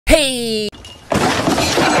Hai,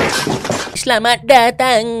 selamat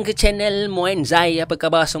datang ke channel Moanzai. Apa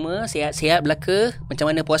khabar semua? Sihat-sihat belaka? Macam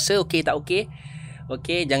mana puasa? Okey tak okey?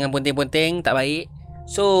 Okey, jangan ponteng-ponteng, tak baik.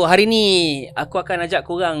 So, hari ni aku akan ajak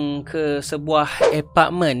korang ke sebuah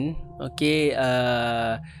apartment. Okey,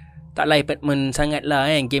 taklah apartment sangat lah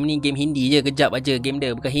kan. Game ni game Hindi je, kejap aja game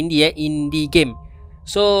dia. Bukan Hindi indie game.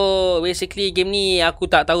 So, basically game ni aku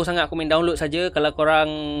tak tahu sangat, aku main download saja. Kalau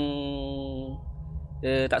korang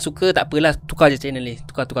tak suka, tak apalah, tukar je channel ni.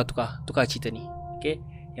 Tukar cerita ni. Okay,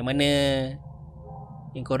 yang mana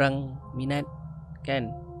yang korang minat kan,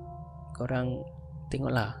 korang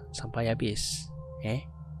tengoklah sampai habis.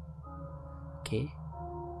 Okay,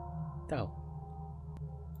 tahu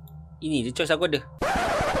ini je choice aku ada.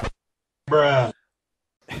 Bruh.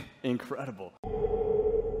 Incredible.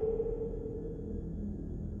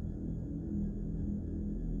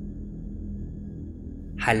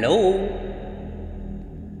 Hello.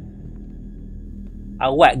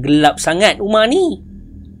 Awak gelap sangat rumah ni.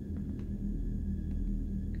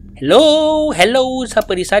 Hello,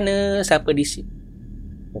 siapa di sana? Siapa di sini?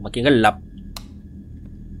 Oh, makin gelap.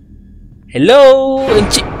 Hello,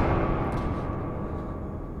 encik.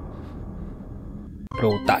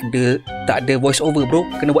 Bro, tak ada voice over bro,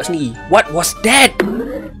 kena buat sendiri. What was that?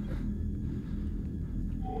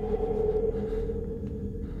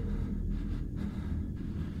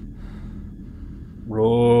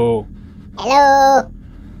 Bro. Hello.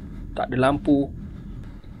 Tak ada lampu.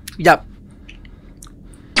 Sekejap.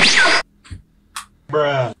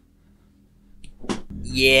 Bruh.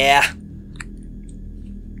 Yeah.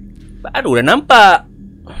 Baru dah nampak.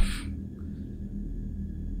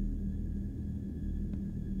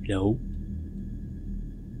 Hello.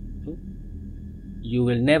 You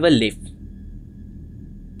will never live.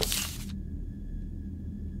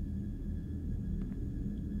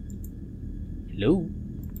 Hello.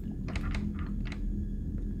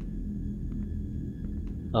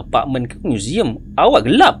 Apartment ke museum? Awak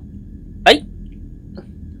gelap.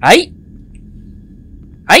 Ai.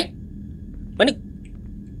 Mana?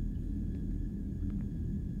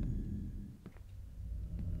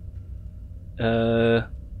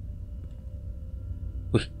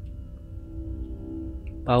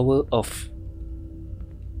 Power off.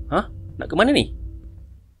 Hah? Nak ke mana ni?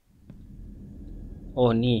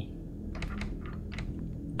 Oh ni.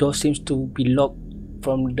 Door seems to be locked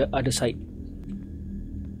from the other side.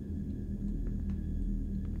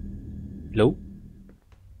 Hello?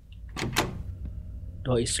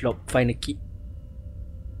 Door is locked. Find a key.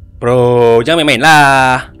 Bro, jangan main-main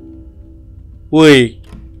lah. Woi.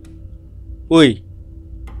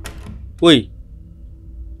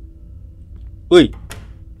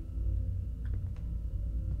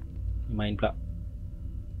 Main pula.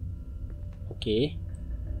 Okay.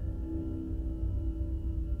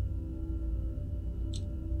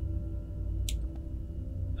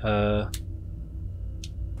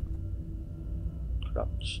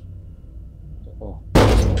 Crouch. Oh.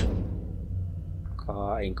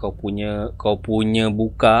 Kau punya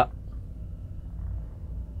buka.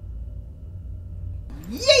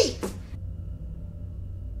 Yay!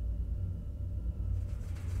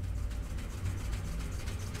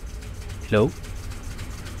 Hello?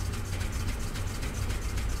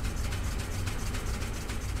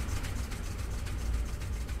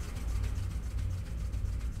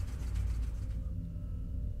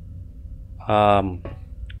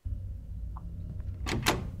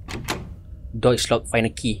 Door is locked, find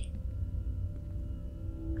a key.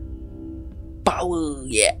 Power,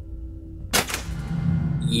 yeah.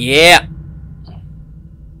 Yeah.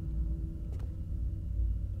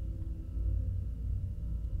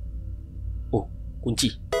 Oh,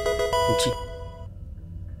 kunci.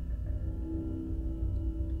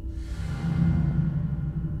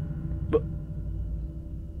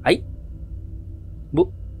 Bu.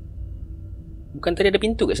 Bukan tadi ada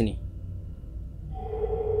pintu kat sini?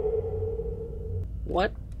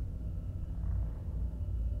 What?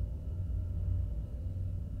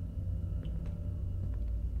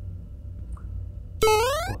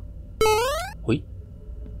 Hoi.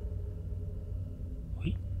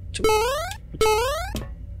 Cepat.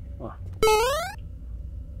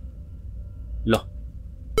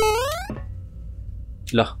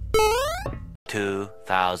 Lah.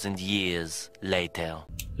 2,000 years later.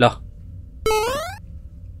 Lah.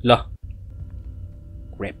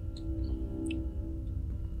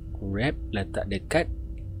 Grab letak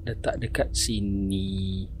dekat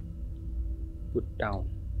sini. Put down.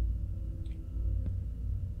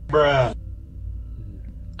 Bruh.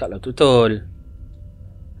 Taklah betul.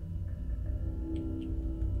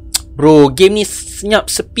 Bro, game ni senyap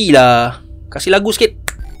sepi lah. Kasih lagu sikit.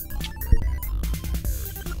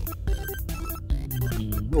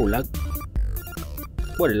 Oh, lagu.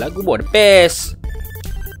 Buat lagu, buat best.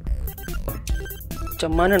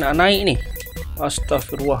 Macam mana nak naik ni?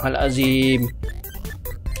 Astaghfirullahalazim.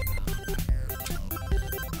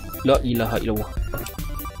 La ilaha illallah.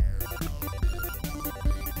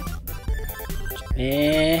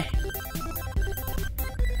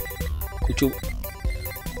 Kucuk.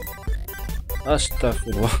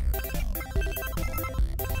 Astaghfirullah.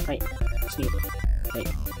 Naik. Sini. Naik.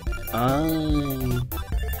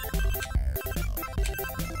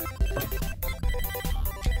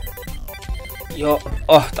 Yo,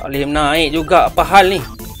 tak boleh naik juga. Apa hal ni?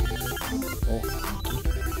 Oh.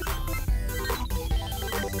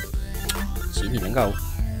 Sini lah kau.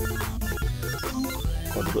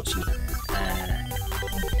 Kau duduk sini.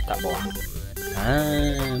 Tak bawah.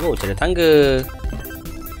 Oh, cara tangga.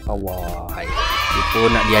 Awai. Dia pun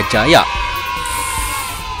nak diajar ya.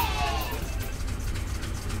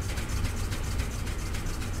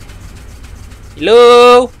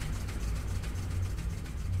 Hello.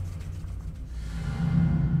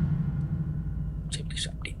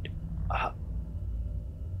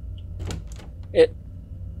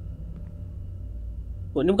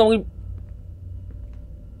 Oh, ni bukan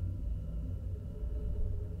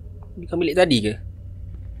bilik tadi ke?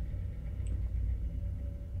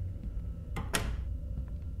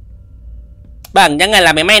 Bang,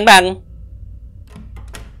 janganlah main-main bang.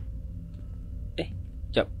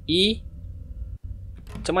 Sekejap.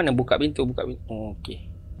 Macam mana buka pintu? Oh,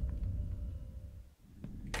 okey.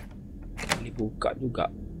 Boleh buka juga.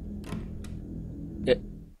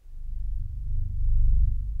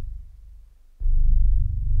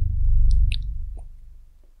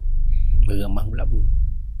 Beremang pula bu.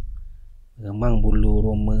 Beremang bulu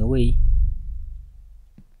roma weh.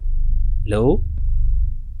 Hello?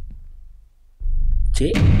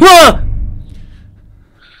 Cik? Wah!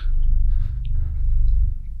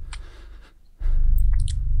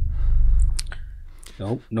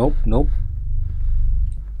 Nope.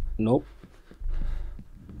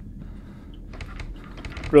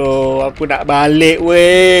 Bro, aku nak balik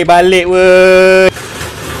weh.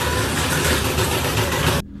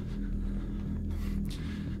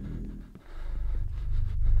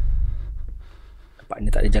 Nampaknya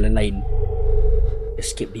tak ada jalan lain.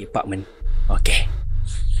 Escape the apartment. Okay.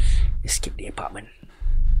 Escape the apartment.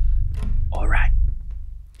 Alright.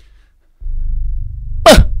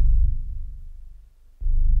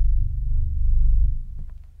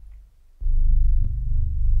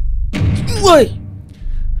 Woi.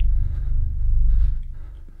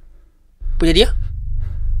 Apa jadi ya?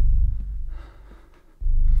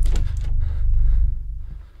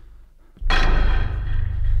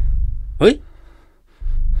 Oi?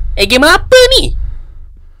 Game apa ni?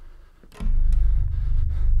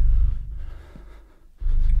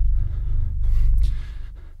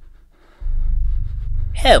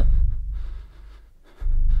 Help.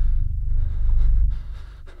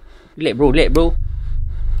 Relax bro.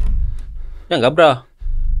 Jangan gabrah.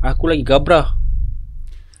 Aku lagi gabrah.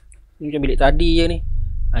 Ni macam bilik tadi je ni.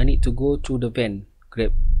 I need to go to the van.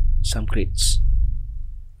 Grab some crates.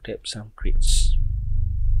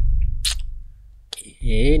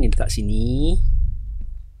 Okay, ni letak sini.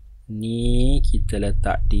 Ni kita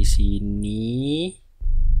letak di sini.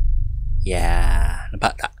 Ya,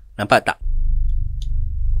 nampak tak?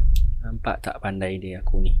 Nampak tak pandai dia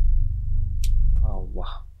aku ni?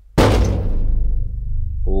 Allah.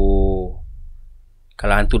 Oh.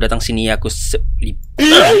 Kalau hantu datang sini aku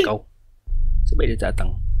lipat kau. Sebab dia tak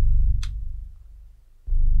datang.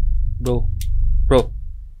 Bro. Bro.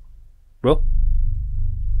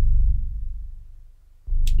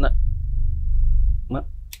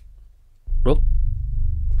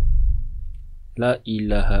 La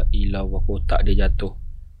ilaha illallah, kotak dia jatuh.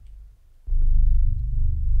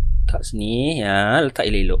 Tak sini ya, letak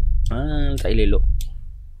elok. Letak elok.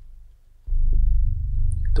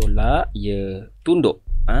 Tolak, ya, tunduk.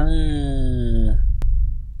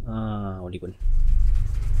 Boleh pun.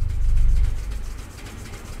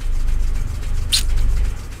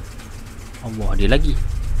 Allah, dia lagi.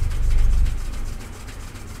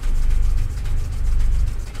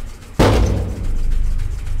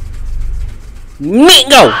 Mik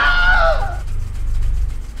kau.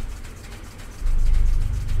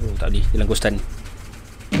 Oh, tak boleh, dia langustan.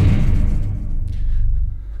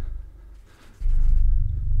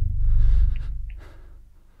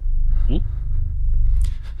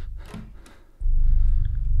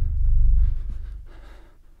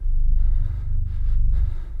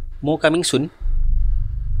 More coming soon.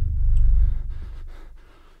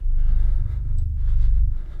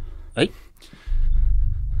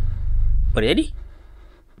 Apa dia jadi?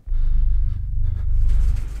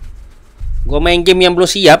 Gua main game yang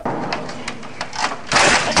belum siap.